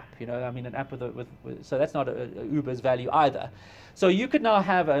create an app. An app so that's not Uber's value either. So you could now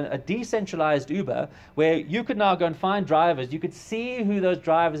have a decentralized Uber where you could now go and find drivers. You could see who those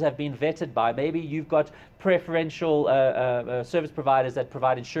drivers have been vetted by. Maybe you've got preferential service providers that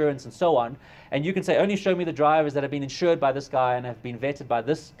provide insurance and so on. And you can say, only show me the drivers that have been insured by this guy and have been vetted by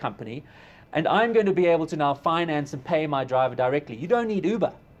this company. And I'm going to be able to now finance and pay my driver directly. You don't need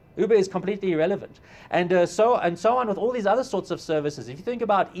Uber. Uber is completely irrelevant. And so on with all these other sorts of services. If you think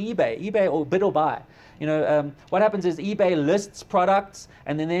about eBay or bid or buy, what happens is eBay lists products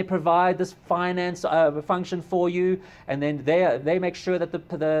and then they provide this finance function for you, and then they make sure that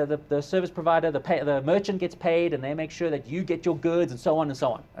the service provider, the merchant gets paid, and they make sure that you get your goods, and so on and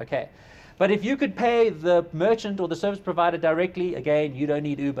so on. Okay. But if you could pay the merchant or the service provider directly, again, you don't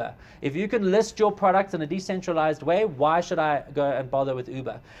need Uber. If you can list your products in a decentralized way, why should I go and bother with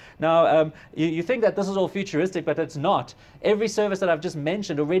Uber? Now, you think that this is all futuristic, but it's not. Every service that I've just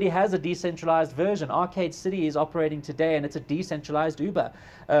mentioned already has a decentralized version. Arcade City is operating today, and it's a decentralized Uber.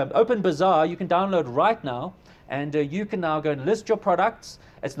 Open Bazaar, you can download right now, and you can now go and list your products.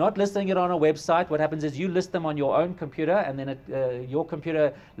 It's not listing it on a website. What happens is you list them on your own computer, and then your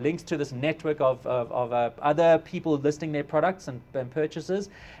computer links to this network of other people listing their products and purchases,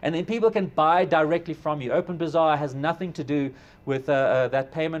 and then people can buy directly from you. Open Bazaar has nothing to do with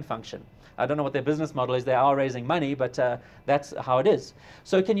that payment function. I don't know what their business model is. They are raising money, but that's how it is.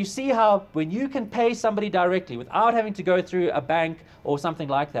 So can you see how when you can pay somebody directly without having to go through a bank or something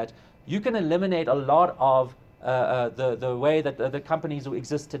like that, you can eliminate a lot of the way that the companies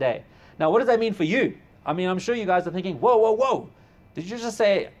exist today. Now, what does that mean for you? I mean, I'm sure you guys are thinking, whoa, whoa, whoa. Did you just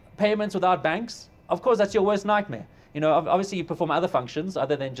say payments without banks? Of course, that's your worst nightmare. Obviously you perform other functions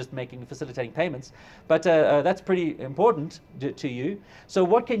other than just facilitating payments, but that's pretty important to you. So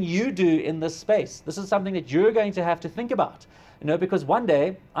what can you do in this space? This is something that you're going to have to think about, because one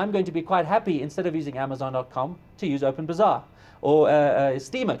day I'm going to be quite happy, instead of using Amazon.com, to use OpenBazaar. Or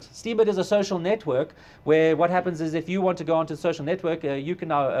Steemit. Steemit is a social network where what happens is, if you want to go onto the social network, you can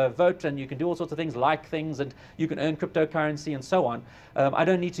now vote, and you can do all sorts of things, like things, and you can earn cryptocurrency and so on. I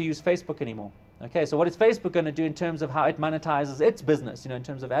don't need to use Facebook anymore. Okay, so what is Facebook going to do in terms of how it monetizes its business, in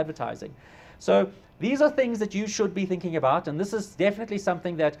terms of advertising? So these are things that you should be thinking about, and this is definitely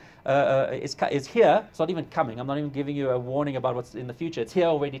something that is here. It's not even coming. I'm not even giving you a warning about what's in the future. It's here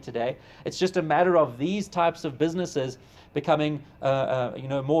already today. It's just a matter of these types of businesses becoming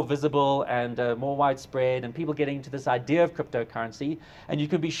more visible and more widespread, and people getting into this idea of cryptocurrency. And you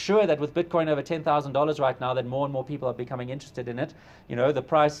can be sure that with Bitcoin over $10,000 right now, that more and more people are becoming interested in it. The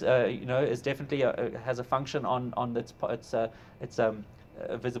price is definitely has a function on its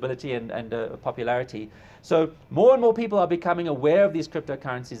visibility and popularity. So more and more people are becoming aware of these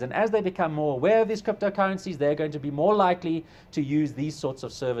cryptocurrencies, and as they become more aware of these cryptocurrencies, they're going to be more likely to use these sorts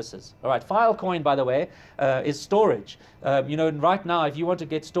of services. All right, Filecoin, by the way, is storage. Right now, if you want to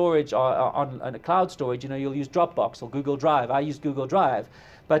get storage on a cloud storage, you'll use Dropbox or Google Drive. I use Google Drive.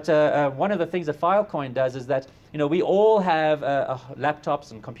 But one of the things that Filecoin does is that, we all have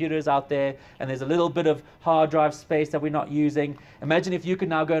laptops and computers out there, and there's a little bit of hard drive space that we're not using. Imagine if you could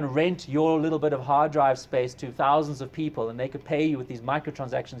now go and rent your little bit of hard drive space to thousands of people, and they could pay you with these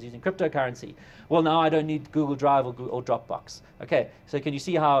microtransactions using cryptocurrency. Well, now I don't need Google Drive or Dropbox. Okay, so can you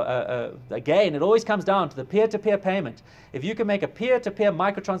see how, again, it always comes down to the peer-to-peer payment. If you can make a peer-to-peer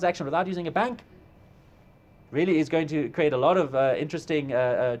microtransaction without using a bank, really is going to create a lot of interesting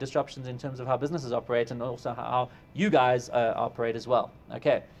disruptions in terms of how businesses operate, and also how you guys operate as well.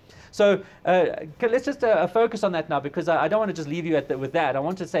 Okay, so let's just focus on that now, because I don't want to just leave you with that. I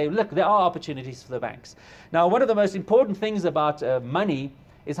want to say, look, there are opportunities for the banks. Now, one of the most important things about money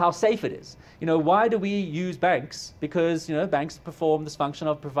is how safe it is. Why do we use banks? Because banks perform this function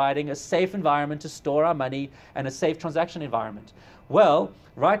of providing a safe environment to store our money, and a safe transaction environment. Well,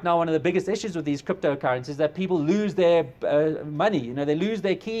 right now, one of the biggest issues with these cryptocurrencies is that people lose their money. They lose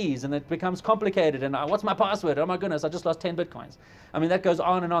their keys, and it becomes complicated. And what's my password? Oh my goodness, I just lost 10 Bitcoins. I mean, that goes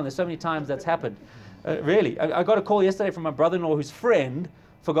on and on. There's so many times that's happened. Really, I got a call yesterday from my brother-in-law whose friend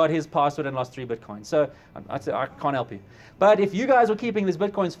forgot his password and lost 3 Bitcoins. So I can't help you. But if you guys were keeping these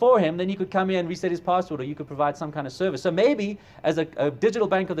Bitcoins for him, then you could come here and reset his password, or you could provide some kind of service. So maybe as a digital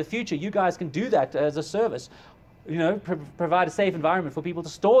bank of the future, you guys can do that as a service. Provide a safe environment for people to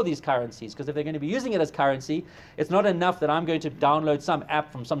store these currencies, because if they're going to be using it as currency, it's not enough that I'm going to download some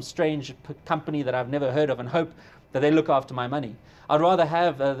app from some strange company that I've never heard of and hope that they look after my money. I'd rather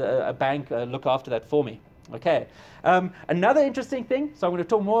have a bank look after that for me. Okay. Another interesting thing, so I'm going to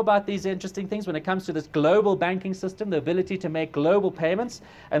talk more about these interesting things when it comes to this global banking system, the ability to make global payments.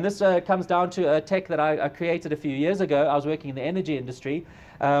 And this comes down to a tech that I created a few years ago. I was working in the energy industry.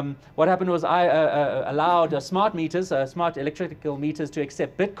 What happened was I allowed smart meters, smart electrical meters, to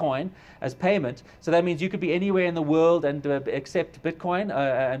accept Bitcoin as payment. So that means you could be anywhere in the world and accept Bitcoin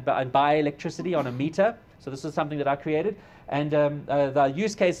and buy electricity on a meter. So this is something that I created. And the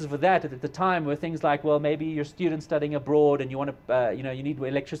use cases for that at the time were things like, well, maybe you're a student studying abroad and you want to, you need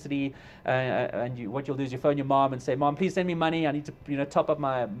electricity, and what you'll do is you phone your mom and say, Mom, please send me money. I need to, top up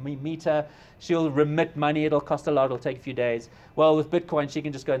my meter. She'll remit money. It'll cost a lot. It'll take a few days. Well, with Bitcoin, she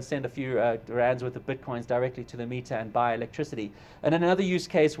can just go and send a few rands worth of Bitcoins directly to the meter and buy electricity. And then another use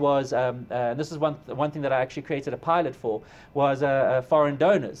case was, and this is one thing that I actually created a pilot for, was foreign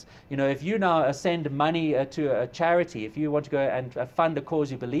donors. If you now send money to a charity, if you want to go and fund a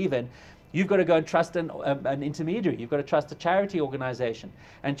cause you believe in, you've got to go and trust an intermediary. You've got to trust a charity organization.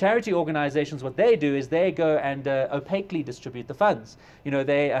 And charity organizations, what they do is they go and opaquely distribute the funds.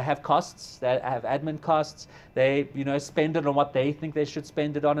 They have costs, they have admin costs, they spend it on what they think they should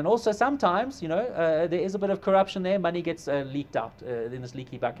spend it on. And also sometimes, there is a bit of corruption there. Money gets leaked out in this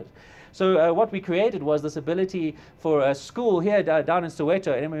leaky bucket. So what we created was this ability for a school here down in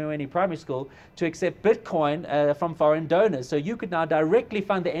Soweto, MMONE Primary School, to accept Bitcoin from foreign donors. So you could now directly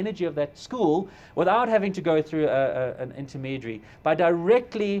fund the energy of that school without having to go through an intermediary. By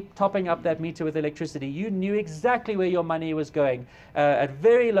directly topping up that meter with electricity, you knew exactly where your money was going at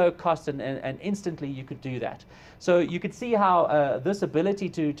very low cost, and instantly you could do that. So you could see how this ability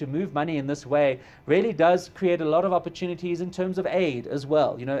to move money in this way really does create a lot of opportunities in terms of aid as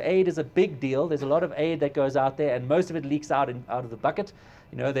well. Aid is a big deal. There's a lot of aid that goes out there, and most of it leaks out of the bucket.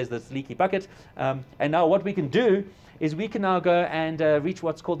 You know, there's this leaky bucket. And now what we can do is we can now go and reach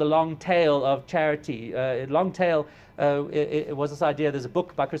what's called the long tail of charity. Long tail, it was this idea. There's a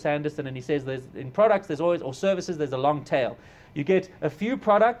book by Chris Anderson, and he says there's in products, there's always, or services, there's a long tail. You get a few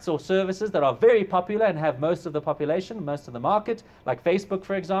products or services that are very popular and have most of the population, most of the market, like Facebook,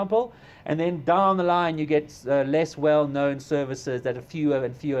 for example. And then down the line, you get less well-known services that fewer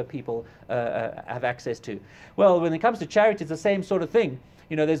and fewer people have access to. Well, when it comes to charity, it's the same sort of thing.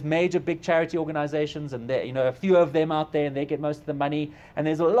 You know, there's major big charity organizations, and there, you know, a few of them out there, and they get most of the money. And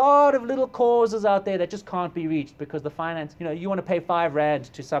there's a lot of little causes out there that just can't be reached because the finance, you know, you want to pay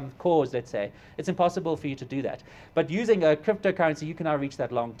R5 to some cause, let's say. It's impossible for you to do that. But using a cryptocurrency, you can now reach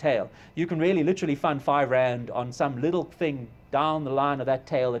that long tail. You can really literally fund R5 on some little thing down the line of that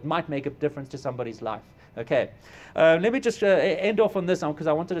tail that might make a difference to somebody's life. Okay, let me just end off on this because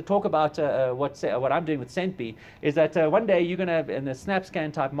I wanted to talk about what I'm doing with CentBee. Is that one day you're going to, in the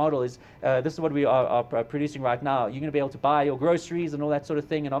SnapScan type model, is this is what we are producing right now. You're going to be able to buy your groceries and all that sort of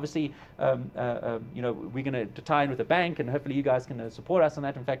thing. And obviously, you know, we're going to tie in with a bank, and hopefully you guys can support us on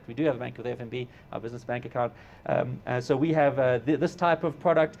that. In fact, we do have a bank with FNB, our business bank account. So we have this type of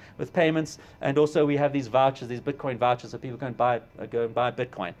product with payments, and also we have these vouchers, these Bitcoin vouchers, so people can go and buy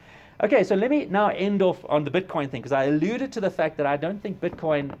Bitcoin. Okay, so let me now end off on the Bitcoin thing, because I alluded to the fact that I don't think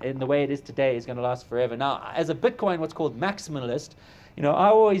Bitcoin in the way it is today is going to last forever. Now, as a Bitcoin, what's called maximalist, you know, I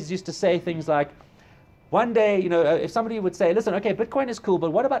always used to say things like, one day, you know, if somebody would say, listen, okay, Bitcoin is cool,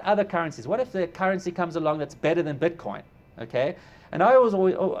 but what about other currencies? What if the currency comes along that's better than Bitcoin? Okay, and I would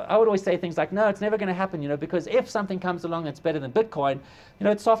always say things like, no, it's never going to happen, you know, because if something comes along that's better than Bitcoin, you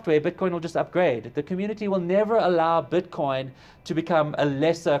know, it's software, Bitcoin will just upgrade. The community will never allow Bitcoin to become a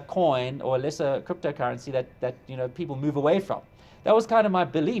lesser coin or a lesser cryptocurrency that you know, people move away from. That was kind of my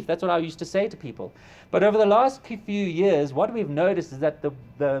belief. That's what I used to say to people. But over the last few years, what we've noticed is that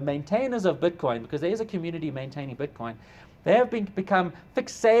the maintainers of Bitcoin, because there is a community maintaining Bitcoin, they have become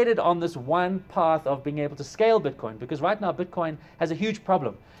fixated on this one path of being able to scale Bitcoin, because right now Bitcoin has a huge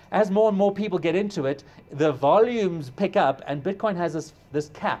problem. As more and more people get into it, the volumes pick up, and Bitcoin has this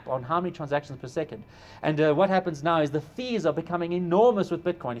cap on how many transactions per second. And what happens now is the fees are becoming enormous with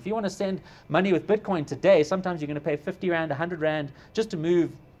Bitcoin. If you want to send money with Bitcoin today, sometimes you're going to pay 50 Rand, 100 Rand just to move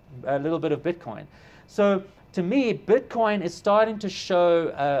a little bit of Bitcoin. So to me, Bitcoin is starting to show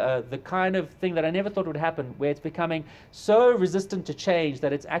the kind of thing that I never thought would happen, where it's becoming so resistant to change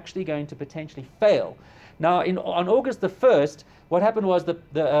that it's actually going to potentially fail. Now, on August the 1st, what happened was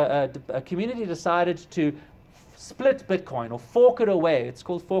a community decided to split Bitcoin, or fork it away. It's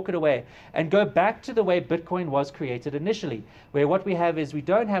called fork it away, and go back to the way Bitcoin was created initially, where what we have is we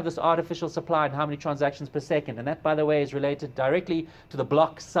don't have this artificial supply and how many transactions per second. And that, by the way, is related directly to the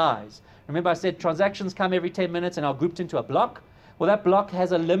block size. Remember I said transactions come every 10 minutes and are grouped into a block? Well, that block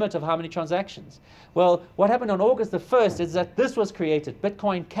has a limit of how many transactions. Well, what happened on August the 1st is that this was created,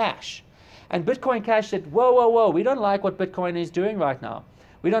 Bitcoin Cash. And Bitcoin Cash said, whoa, whoa, whoa, we don't like what Bitcoin is doing right now.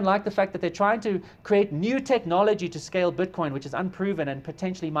 We don't like the fact that they're trying to create new technology to scale Bitcoin, which is unproven and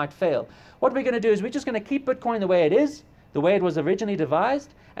potentially might fail. What we're going to do is we're just going to keep Bitcoin the way it is, the way it was originally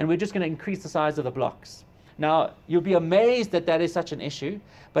devised, and we're just going to increase the size of the blocks. Now, you'll be amazed that that is such an issue,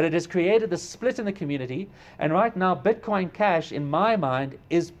 but it has created a split in the community. And right now, Bitcoin Cash, in my mind,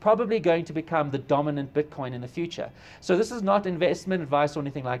 is probably going to become the dominant Bitcoin in the future. So this is not investment advice or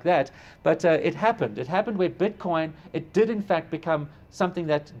anything like that, but it happened. It happened where Bitcoin, it did in fact become something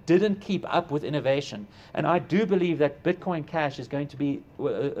that didn't keep up with innovation. And I do believe that Bitcoin Cash is going to be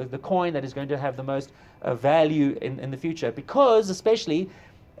the coin that is going to have the most value in the future, because especially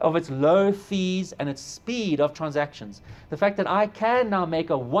of its low fees and its speed of transactions. The fact that I can now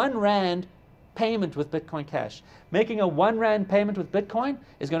make a 1 Rand payment with Bitcoin Cash. Making a 1 Rand payment with Bitcoin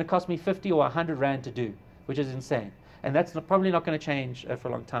is going to cost me 50 or 100 Rand to do, which is insane. And that's probably not going to change for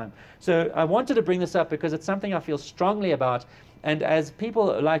a long time. So I wanted to bring this up because it's something I feel strongly about. And as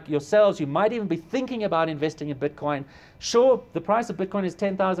people like yourselves, you might even be thinking about investing in Bitcoin. Sure, the price of Bitcoin is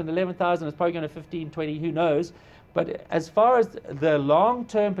 10,000, 11,000, it's probably going to 15, 20, who knows. But as far as the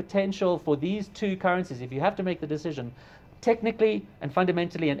long-term potential for these two currencies, if you have to make the decision, technically and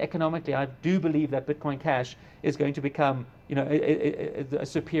fundamentally and economically, I do believe that Bitcoin Cash is going to become, you know, a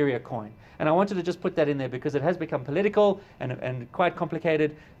superior coin. And I wanted to just put that in there because it has become political and quite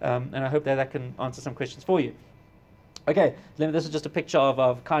complicated, and I hope that can answer some questions for you. Okay, this is just a picture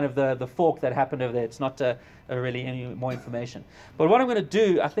of kind of the fork that happened over there. It's not really any more information. But what I'm going to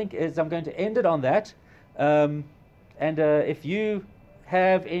do, I think, is I'm going to end it on that. And if you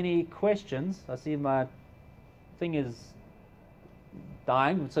have any questions, I see my thing is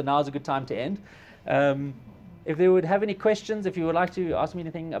dying, so now's a good time to end. if they would have any questions, if you would like to ask me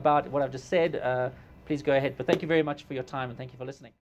anything about what I've just said, please go ahead. But thank you very much for your time, and thank you for listening.